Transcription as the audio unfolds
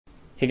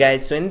Hey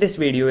guys, so in this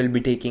video we'll be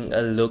taking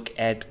a look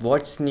at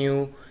what's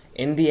new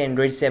in the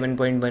Android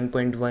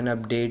 7.1.1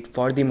 update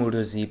for the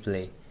Moto Z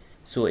Play.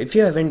 So if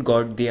you haven't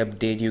got the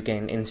update, you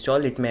can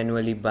install it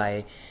manually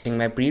by watching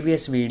my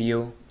previous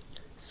video.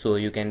 So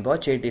you can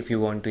watch it if you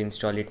want to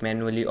install it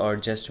manually, or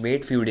just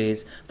wait few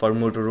days for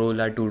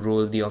Motorola to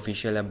roll the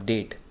official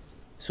update.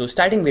 So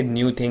starting with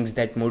new things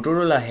that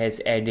Motorola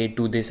has added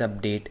to this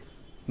update,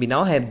 we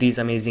now have these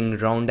amazing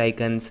round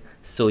icons.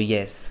 So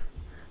yes,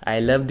 I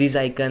love these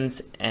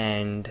icons,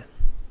 and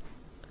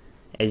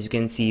as you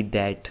can see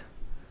that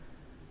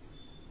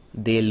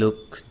they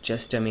look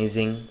just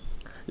amazing.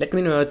 Let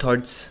me know your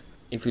thoughts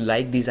if you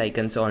like these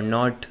icons or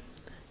not.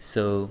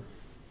 So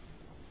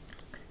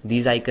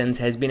these icons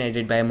has been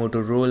added by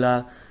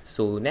Motorola.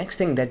 So next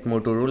thing that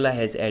Motorola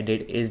has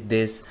added is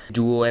this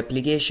Duo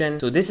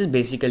application. So this is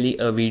basically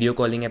a video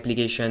calling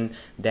application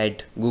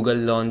that Google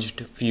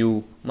launched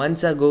few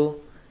months ago,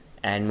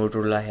 and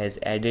Motorola has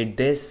added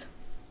this.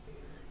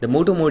 The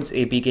Moto Modes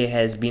APK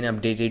has been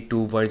updated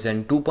to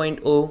version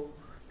 2.0,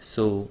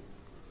 so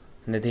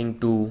nothing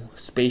too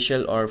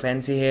special or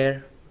fancy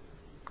here.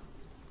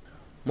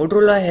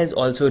 Motorola has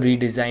also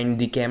redesigned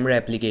the camera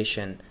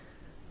application.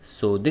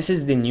 So this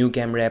is the new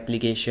camera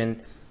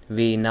application.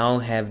 We now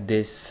have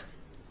this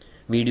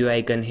video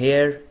icon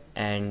here,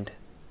 and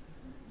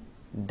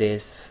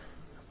this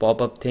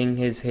pop-up thing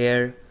is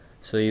here,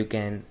 so you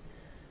can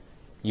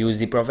use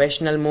the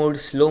professional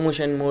mode, slow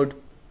motion mode,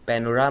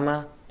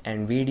 panorama,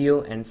 and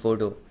video and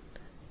photo.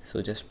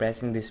 So just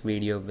pressing this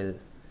video will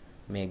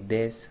make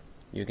this.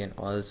 You can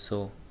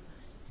also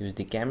use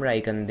the camera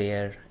icon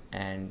there,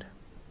 and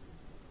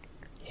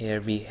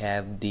here we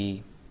have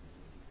the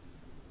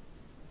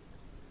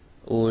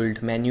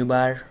old menu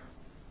bar.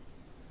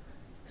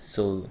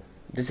 So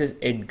this is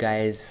it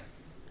guys.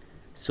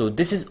 So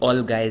this is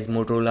all guys.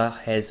 Motorola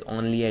has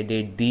only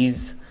added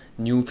these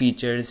new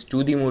features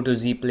to the Moto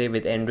Z Play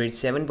with Android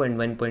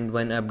 7.1.1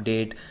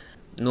 update.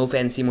 No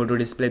fancy Moto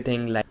display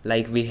thing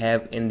like we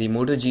have in the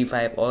Moto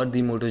G5 or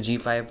the Moto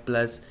G5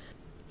 Plus.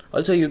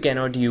 Also you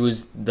cannot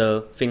use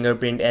the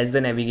fingerprint as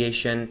the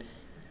navigation.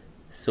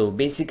 So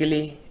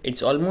basically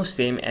it's almost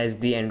same as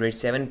the Android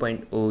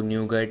 7.0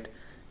 Nougat.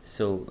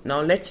 So now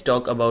let's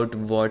talk about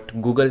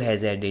what Google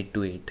has added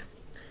to it.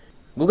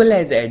 Google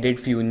has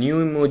added few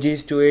new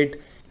emojis to it.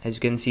 As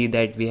you can see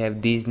that we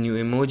have these new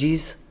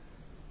emojis,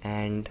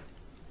 and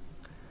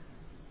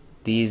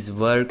these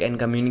work and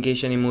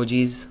communication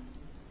emojis.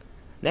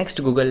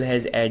 Next Google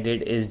has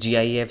added is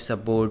GIF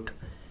support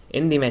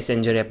in the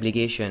Messenger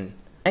application.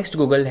 Next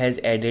Google has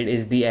added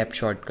is the app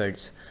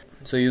shortcuts.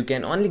 So you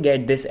can only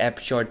get this app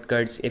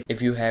shortcuts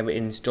if you have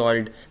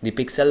installed the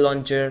Pixel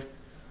launcher,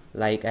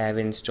 like I have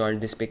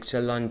installed this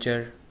Pixel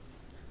launcher.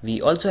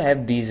 We also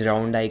have these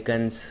round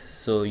icons,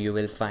 so you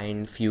will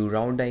find few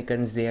round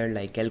icons there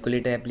like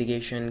calculator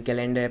application,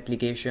 calendar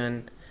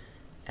application,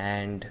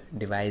 and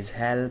device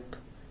help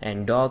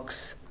and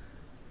docs.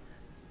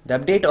 The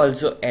update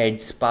also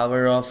adds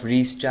power off,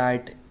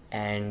 restart,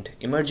 and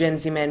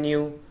emergency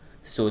menu.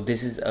 So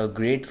this is a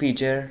great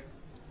feature.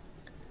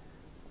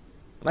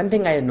 One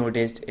thing I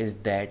noticed is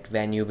that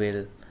when you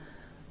will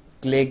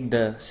click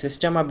the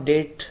system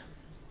update,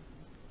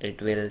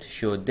 it will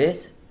show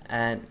this,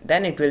 and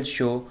then it will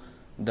show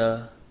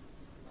the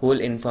whole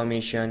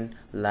information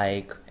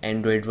like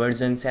Android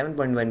version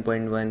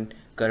 7.1.1,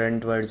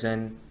 current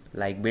version,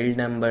 like build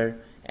number,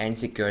 and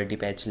security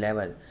patch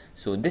level.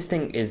 So this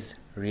thing is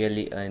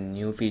really a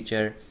new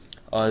feature.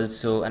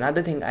 Also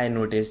another thing I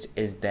noticed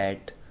is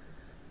that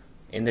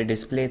in the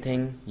display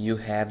thing you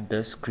have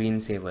the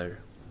screensaver.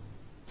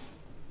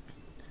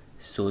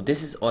 So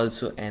this is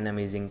also an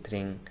amazing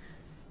thing.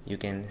 You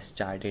can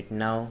start it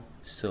now.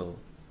 So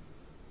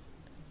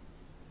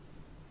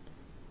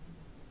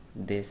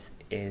this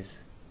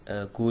is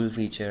a cool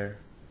feature.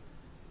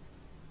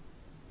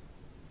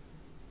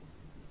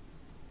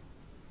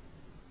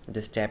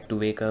 Just tap to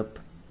wake up.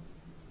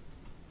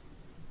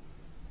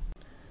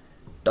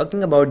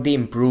 Talking about the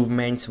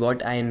improvements,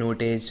 what I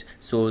noticed,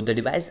 so the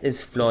device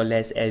is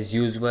flawless as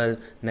usual,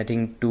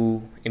 nothing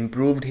too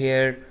improved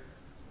here.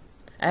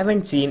 I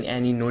haven't seen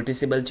any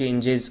noticeable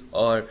changes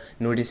or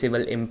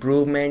noticeable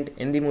improvement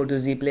in the Moto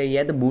Z Play.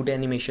 Yeah, the boot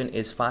animation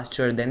is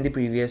faster than the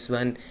previous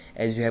one,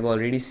 as you have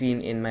already seen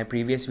in my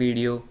previous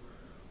video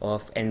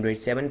of Android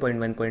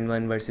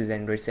 7.1.1 versus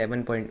Android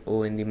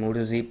 7.0 in the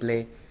Moto Z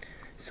Play.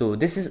 So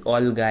this is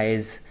all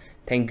guys.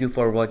 Thank you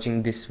for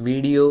watching this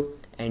video,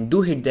 and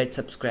do hit that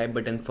subscribe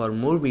button for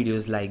more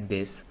videos like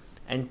this,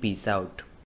 and peace out.